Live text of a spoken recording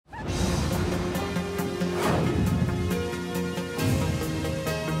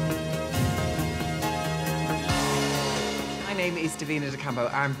name is Divina De Campo.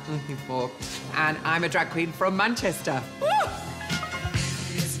 I'm 34, and I'm a drag queen from Manchester. Woo!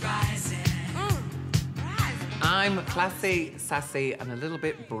 I'm classy, sassy, and a little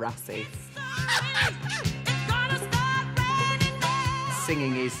bit brassy.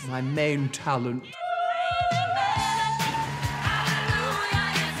 Singing is my main talent.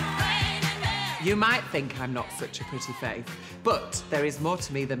 You might think I'm not such a pretty face, but there is more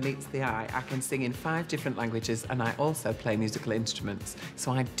to me than meets the eye. I can sing in 5 different languages, and I also play musical instruments,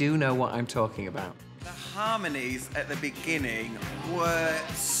 so I do know what I'm talking about. The harmonies at the beginning were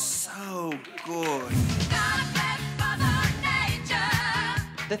so good.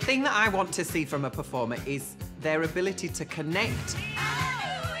 The thing that I want to see from a performer is their ability to connect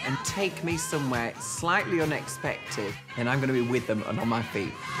and take me somewhere slightly unexpected, and I'm going to be with them and on my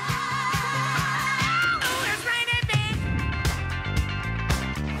feet.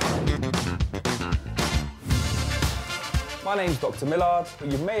 My name's Dr. Milad.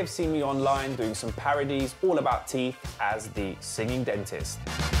 You may have seen me online doing some parodies all about teeth as the singing dentist.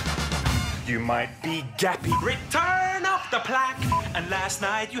 You might be gappy. Return of the plaque. And last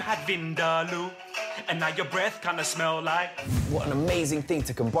night you had Vindaloo. And now your breath kinda smell like... What an amazing thing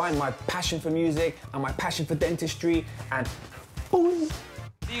to combine my passion for music and my passion for dentistry and boom.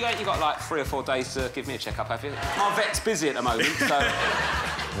 You got like 3 or 4 days to give me a checkup, have you? My vet's busy at the moment, so...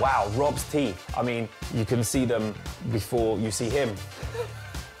 Wow, Rob's teeth. I mean, you can see them before you see him.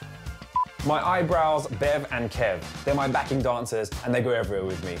 My eyebrows, Bev and Kev. They're my backing dancers and they go everywhere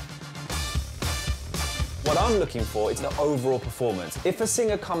with me. What I'm looking for is the overall performance. If a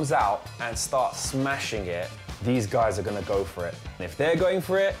singer comes out and starts smashing it, these guys are gonna go for it. And if they're going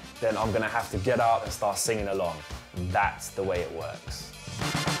for it, then I'm gonna have to get up and start singing along. That's the way it works.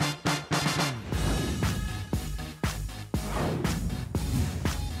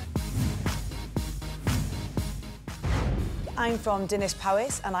 I'm from Dinas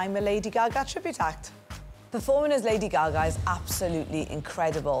Powys and I'm a Lady Gaga tribute act. Performing as Lady Gaga is absolutely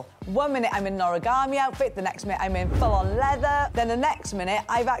incredible. 1 minute I'm in an origami outfit, the next minute I'm in full-on leather, then the next minute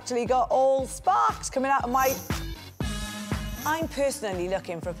I've actually got all sparks coming out of my... I'm personally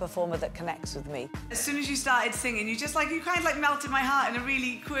looking for a performer that connects with me. As soon as you started singing, you kind of like melted my heart in a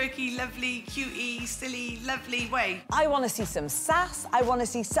really quirky, lovely, cutie, silly, lovely way. I want to see some sass. I want to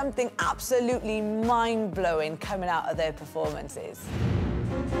see something absolutely mind-blowing coming out of their performances.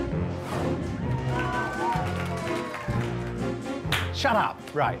 Shut up.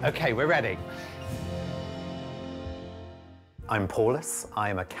 Right, OK, we're ready. I'm Paulus.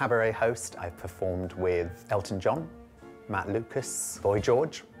 I'm a cabaret host. I've performed with Elton John, Matt Lucas, Boy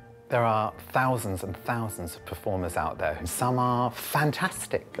George. There are thousands and thousands of performers out there. Some are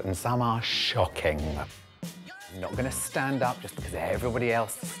fantastic and some are shocking. I'm not going to stand up just because everybody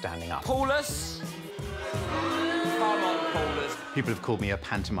else is standing up. Paulus! Come on, Paulus. People have called me a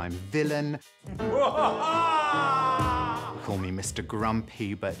pantomime villain. Call me Mr.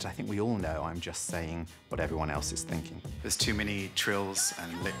 Grumpy, but I think we all know I'm just saying what everyone else is thinking. There's too many trills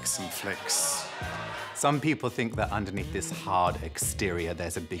and licks and flicks. Some people think that underneath this hard exterior,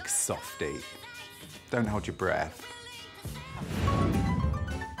 there's a big softie. Don't hold your breath.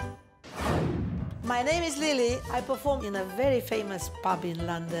 My name is Lili. I perform in a very famous pub in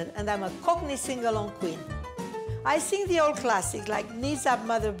London, and I'm a Cockney sing-along queen. I sing the old classics like Knees Up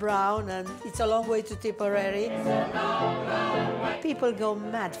Mother Brown and It's a Long Way to Tipperary. People go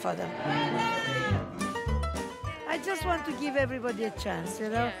mad for them. I just want to give everybody a chance, you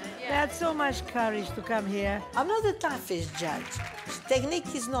know? They had so much courage to come here. I'm not the toughest judge.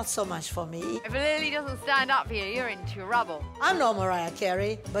 Technique is not so much for me. If Lily doesn't stand up for you, you're into trouble. I'm not Mariah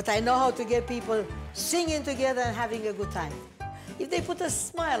Carey, but I know how to get people singing together and having a good time. If they put a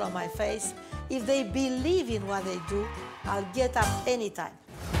smile on my face, if they believe in what they do, I'll get up anytime.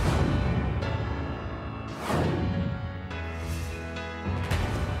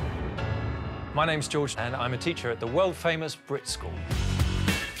 My name's Georg, and I'm a teacher at the world-famous Brit School.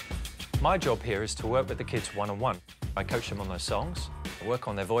 My job here is to work with the kids one-on-one. I coach them on their songs, work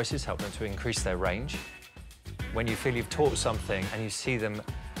on their voices, help them to increase their range. When you feel you've taught something and you see them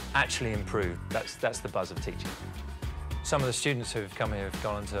actually improve, that's the buzz of teaching. Some of the students who've come here have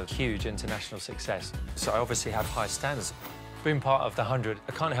gone on to huge international success, so I obviously have high standards. Being part of the 100,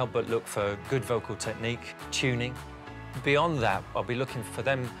 I can't help but look for good vocal technique, tuning. Beyond that, I'll be looking for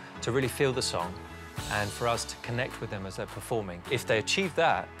them to really feel the song and for us to connect with them as they're performing. If they achieve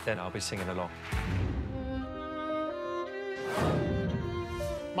that, then I'll be singing along.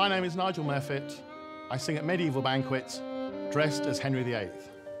 My name is Nigel Murfitt. I sing at medieval banquets, dressed as Henry VIII.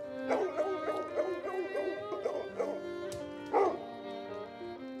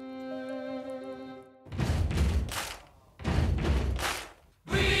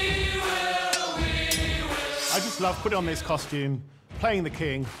 just love putting on this costume, playing the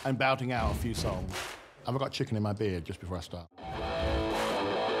king, and belting out a few songs. I've got chicken in my beard just before I start.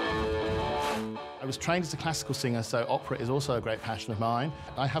 I was trained as a classical singer, so opera is also a great passion of mine.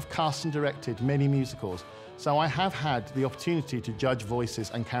 I have cast and directed many musicals, so I have had the opportunity to judge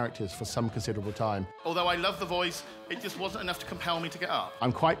voices and characters for some considerable time. Although I love the voice, it just wasn't enough to compel me to get up.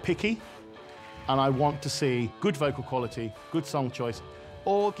 I'm quite picky, and I want to see good vocal quality, good song choice,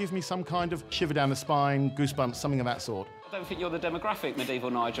 or give me some kind of shiver down the spine, goosebumps, something of that sort. I don't think you're the demographic,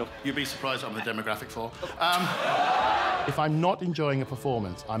 Medieval Nigel. You'd be surprised what I'm the demographic for. If I'm not enjoying a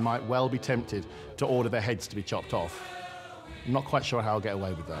performance, I might well be tempted to order their heads to be chopped off. I'm not quite sure how I'll get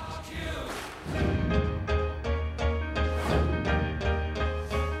away with that.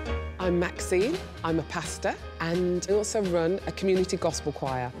 I'm Maxine, I'm a pastor, and I also run a community gospel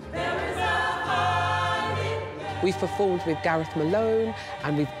choir. We've performed with Gareth Malone,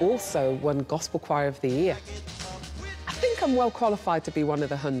 and we've also won Gospel Choir of the Year. I think I'm well qualified to be one of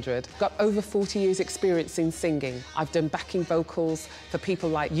the 100. Got over 40 years experience in singing. I've done backing vocals for people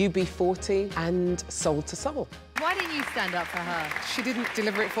like UB40 and Soul to Soul. Why didn't you stand up for her? She didn't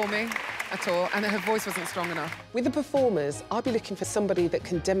deliver it for me at all, and her voice wasn't strong enough. With the performers, I'll be looking for somebody that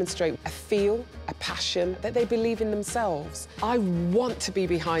can demonstrate a feel, a passion, that they believe in themselves. I want to be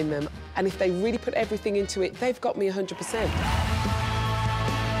behind them, and if they really put everything into it, they've got me 100%.